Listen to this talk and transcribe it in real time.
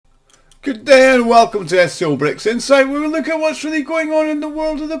Good day and welcome to SCO BRICS Insight, where we look at what's really going on in the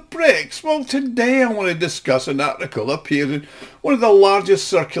world of the BRICS. Well, today I want to discuss an article that appeared in one of the largest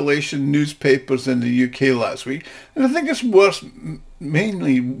circulation newspapers in the UK last week, and I think it's worse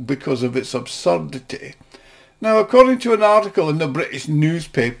mainly because of its absurdity. Now, according to an article in the British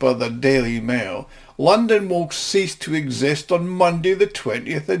newspaper, the Daily Mail, London will cease to exist on Monday the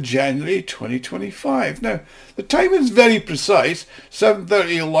 20th of January 2025. Now, the time is very precise,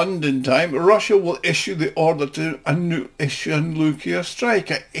 7:30 London time. Russia will issue the order to issue a nuclear strike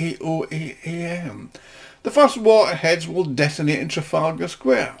at 8:08 AM. The first waterheads will detonate in Trafalgar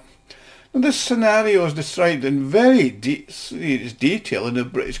Square. Now, this scenario is described in very serious detail in the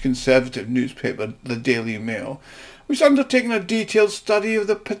British conservative newspaper, the Daily Mail, which has undertaken a detailed study of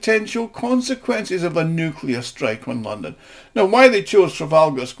the potential consequences of a nuclear strike on London. Now, why they chose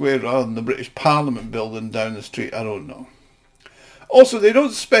Trafalgar Square rather than the British Parliament building down the street, I don't know. Also, they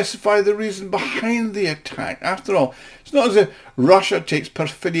don't specify the reason behind the attack. After all, it's not as if Russia takes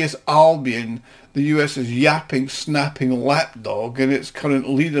perfidious Albion, the US's yapping, snapping lapdog, and its current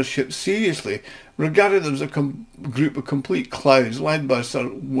leadership seriously, regarded them as a group of complete clowns led by Sir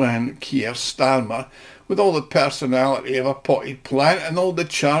Juan Keir Starmer, with all the personality of a potted plant and all the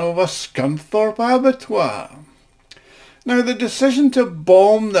charm of a Scunthorpe abattoir. Now, the decision to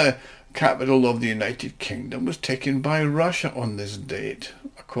bomb the capital of the United Kingdom was taken by Russia on this date,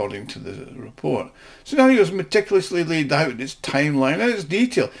 according to the report. Scenario is meticulously laid out in its timeline and its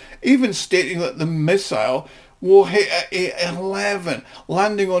detail, even stating that the missile will hit at 8:11,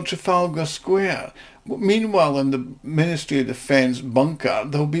 landing on Trafalgar Square. Meanwhile, in the Ministry of Defence bunker,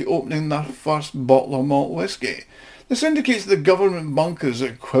 they'll be opening their first bottle of malt whisky. This indicates the government bunkers are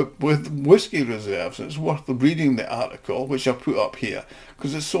equipped with whisky reserves. It's worth reading the article, which I put up here,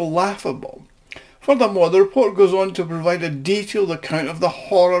 because it's so laughable. Furthermore, the report goes on to provide a detailed account of the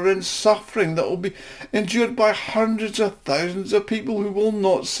horror and suffering that will be endured by hundreds of thousands of people who will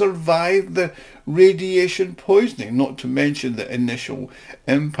not survive the radiation poisoning, not to mention the initial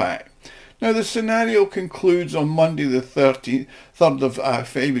impact. Now, the scenario concludes on Monday the 3rd of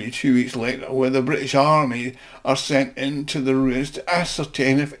February, 2 weeks later, where the British Army are sent into the ruins to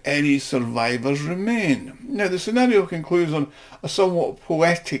ascertain if any survivors remain. Now, the scenario concludes on a somewhat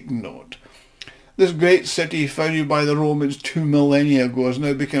poetic note. This great city, founded by the Romans 2 millennia ago, has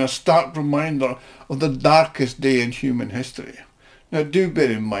now become a stark reminder of the darkest day in human history. Now, do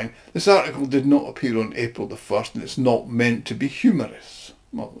bear in mind, this article did not appear on April the 1st, and it's not meant to be humorous.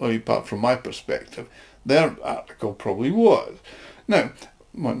 Well, apart from my perspective, their article probably was. Now,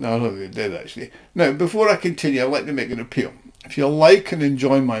 well, no, they did actually. Now, before I continue, I'd like to make an appeal. If you like and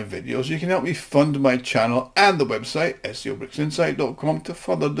enjoy my videos, you can help me fund my channel and the website, scobricsinsight.com, to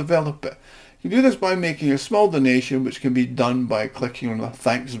further develop it. You can do this by making a small donation, which can be done by clicking on the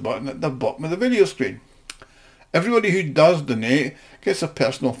thanks button at the bottom of the video screen. Everybody who does donate gets a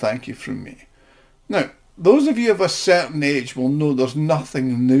personal thank you from me. Now, those of you of a certain age will know there's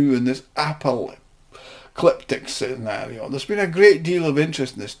nothing new in this apocalyptic scenario. There's been a great deal of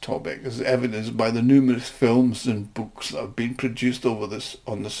interest in this topic, as evidenced by the numerous films and books that have been produced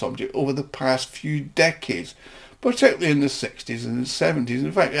on the subject over the past few decades, particularly in the 60s and the 70s.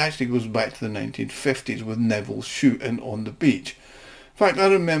 In fact, it actually goes back to the 1950s with Neville shooting on the beach. In fact, I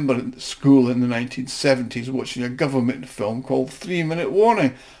remember at school in the 1970s watching a government film called 3-Minute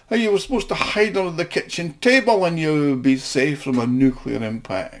Warning, how you were supposed to hide under the kitchen table and you would be safe from a nuclear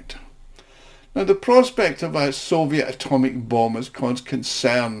impact. Now, the prospect of a Soviet atomic bomb has caused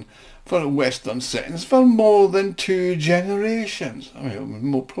concern for Western citizens for more than 2 generations. I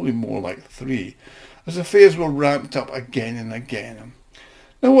mean, probably more like 3, as affairs were ramped up again and again.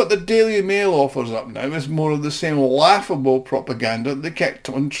 Now, what the Daily Mail offers up now is more of the same laughable propaganda they kept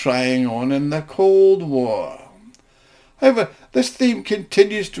on trying on in the Cold War. However, this theme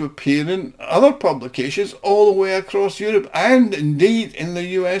continues to appear in other publications all the way across Europe and indeed in the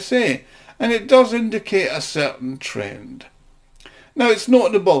USA, and it does indicate a certain trend. Now, it's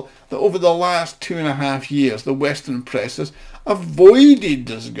notable that over the last 2.5 years, the Western press has avoided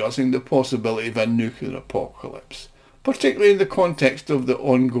discussing the possibility of a nuclear apocalypse, particularly in the context of the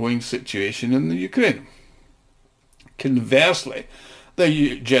ongoing situation in the Ukraine. Conversely,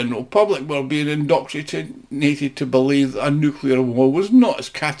 the general public were being indoctrinated to believe that a nuclear war was not as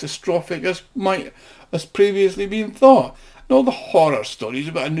catastrophic as previously been thought. And all the horror stories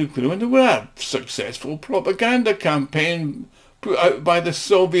about a nuclear winter were a successful propaganda campaign put out by the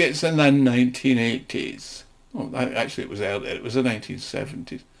Soviets in the 1980s. Oh, actually, it was earlier. It was the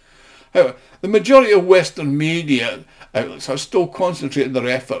 1970s. However, the majority of Western media outlets have still concentrated their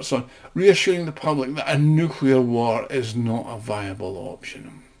efforts on reassuring the public that a nuclear war is not a viable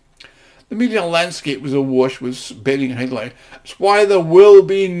option. The media landscape was awash with bearing headline, "It's why there will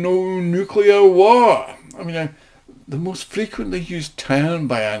be no nuclear war." I mean, the most frequently used term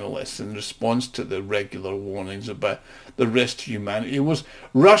by analysts in response to the regular warnings about the risk to humanity was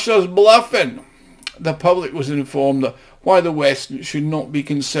 "Russia's bluffing." The public was informed that why the West should not be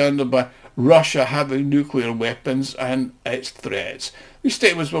concerned about Russia having nuclear weapons and its threats. These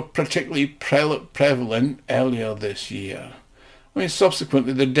statements were particularly prevalent earlier this year. I mean,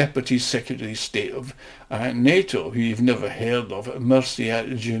 subsequently, the Deputy Secretary of State of NATO, who you've never heard of,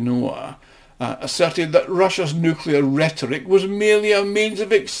 Mircea Genoa, asserted that Russia's nuclear rhetoric was merely a means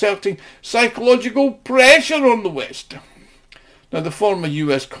of exerting psychological pressure on the West. Now, the former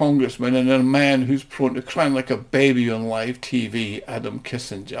US congressman and a man who's prone to crying like a baby on live TV, Adam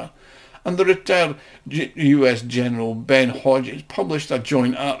Kissinger, and the retired US General Ben Hodges published a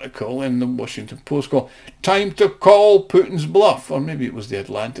joint article in the Washington Post called "Time to Call Putin's Bluff," or maybe it was the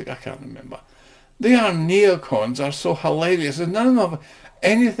Atlantic, I can't remember. Their neocons are so hilarious, and none of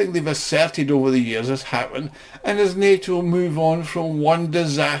anything they've asserted over the years has happened, and as NATO move on from one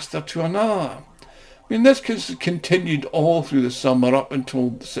disaster to another. I mean, this continued all through the summer up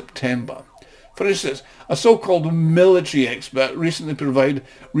until September. For instance, a so-called military expert recently provided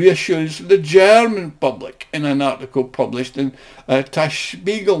reassurance to the German public in an article published in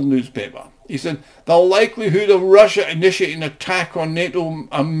Spiegel newspaper. He said, "The likelihood of Russia initiating an attack on NATO,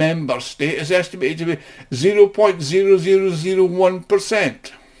 a member state, is estimated to be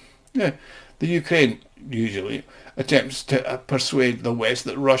 0.0001%. Yeah, the Ukraine usually attempts to persuade the West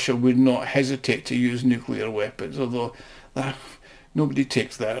that Russia would not hesitate to use nuclear weapons, although nobody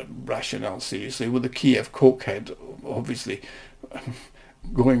takes that rationale seriously, with the Kiev cokehead obviously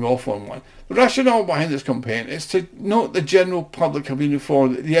going off on one. The rationale behind this campaign is to note the general public have been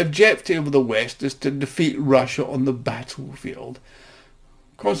informed that the objective of the West is to defeat Russia on the battlefield.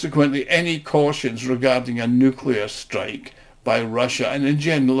 Consequently, any cautions regarding a nuclear strike by Russia and in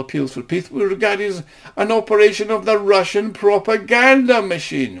general appeals for peace were regarded as an operation of the Russian propaganda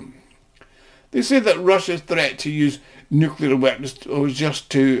machine. They say that Russia's threat to use nuclear weapons was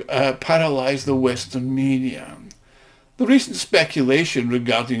just to paralyze the Western media. The recent speculation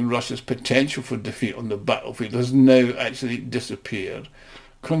regarding Russia's potential for defeat on the battlefield has now actually disappeared.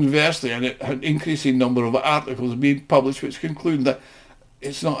 Conversely, an increasing number of articles are being published which conclude that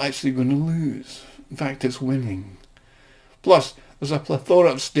it's not actually going to lose. In fact, it's winning. Plus, there's a plethora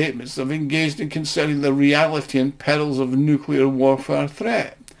of statements that have engaged in concerning the reality and perils of nuclear warfare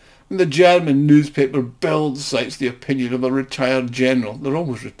threat. And the German newspaper Bild cites the opinion of a retired general, they're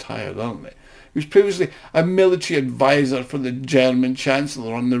always retired, aren't they, who was previously a military advisor for the German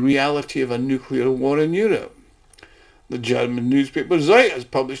Chancellor on the reality of a nuclear war in Europe. The German newspaper Zeit has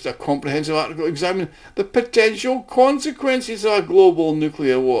published a comprehensive article examining the potential consequences of a global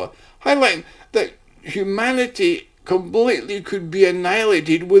nuclear war, highlighting that humanity completely could be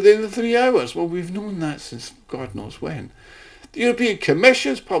annihilated within 3 hours. Well, we've known that since God knows when. The European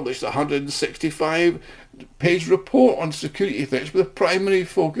Commission has published a 165-page report on security threats with a primary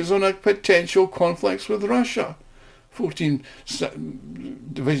focus on a potential conflicts with Russia. 14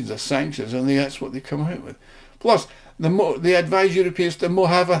 divisions of sanctions, and that's what they come out with. Plus, they advise Europeans to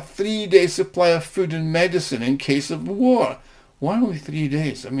have a 3-day supply of food and medicine in case of war. Why only 3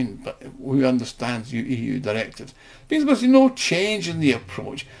 days? I mean, but who understands EU directives? Means there's no change in the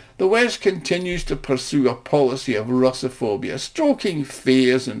approach. The West continues to pursue a policy of Russophobia, stoking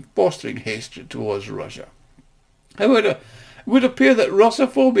fears and fostering hatred towards Russia. However, it would appear that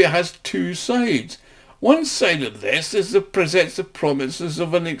Russophobia has two sides. One side of this presents the promises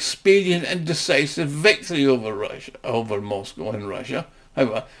of an expedient and decisive victory over Moscow and Russia.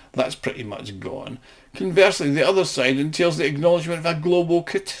 However, that's pretty much gone. Conversely, the other side entails the acknowledgement of a global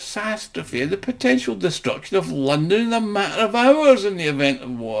catastrophe and the potential destruction of London in a matter of hours in the event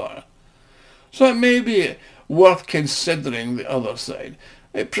of war. So it may be worth considering the other side.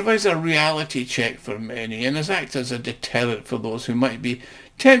 It provides a reality check for many and has acted as a deterrent for those who might be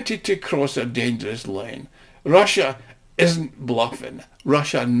tempted to cross a dangerous line. Russia isn't bluffing.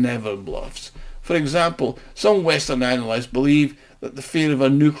 Russia never bluffs. For example, some Western analysts believe that the fear of a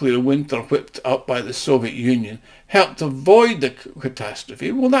nuclear winter whipped up by the Soviet Union helped avoid the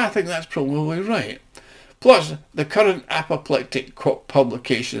catastrophe. Well, I think that's probably right. Plus, the current apoplectic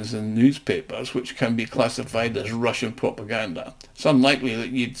publications in newspapers, which can be classified as Russian propaganda, it's unlikely that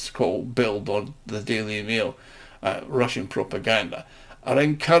you'd call Bild or the Daily Mail Russian propaganda, are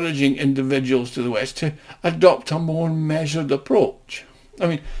encouraging individuals to the West to adopt a more measured approach. I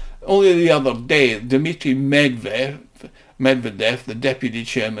mean, only the other day, Dmitry Medvedev Medvedev, the deputy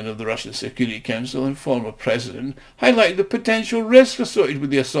chairman of the Russian Security Council and former president, highlighted the potential risk associated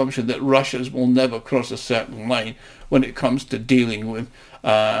with the assumption that Russia will never cross a certain line when it comes to dealing with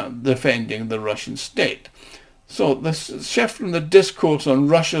defending the Russian state. So this shift from the discourse on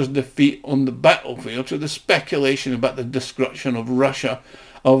Russia's defeat on the battlefield to the speculation about the destruction of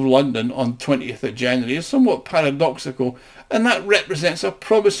London on 20th of January is somewhat paradoxical, and that represents a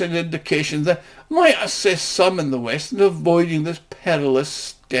promising indication that might assist some in the West in avoiding this perilous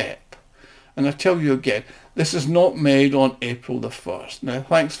step. And I tell you again, this is not made on April the 1st. Now,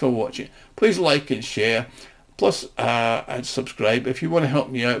 thanks for watching. Please like and share. Plus, and subscribe. If you want to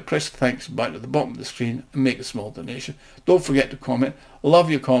help me out, press the thanks button at the bottom of the screen and make a small donation. Don't forget to comment. Love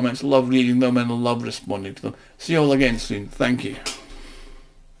your comments, love reading them, and love responding to them. See you all again soon. Thank you.